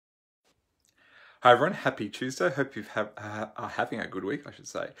Hi everyone, happy Tuesday. Hope you are having a good week, I should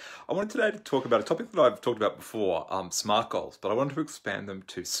say. I wanted today to talk about a topic that I've talked about before, SMART goals, but I wanted to expand them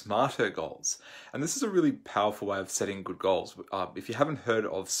to smarter goals. And this is a really powerful way of setting good goals. If you haven't heard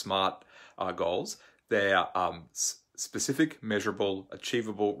of SMART goals, they're specific, measurable,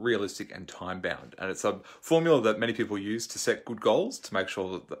 achievable, realistic, and time-bound. And it's a formula that many people use to set good goals to make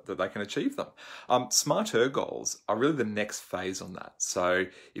sure that they can achieve them. Smarter goals are really the next phase on that. So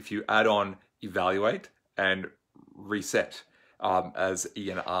if you add on evaluate and reset as E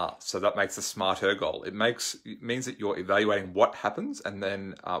and R. So that makes a smarter goal. It means that you're evaluating what happens and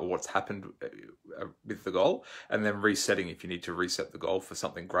then what's happened with the goal, and then resetting if you need to reset the goal for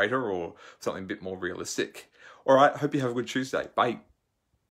something greater or something a bit more realistic. All right, hope you have a good Tuesday. Bye.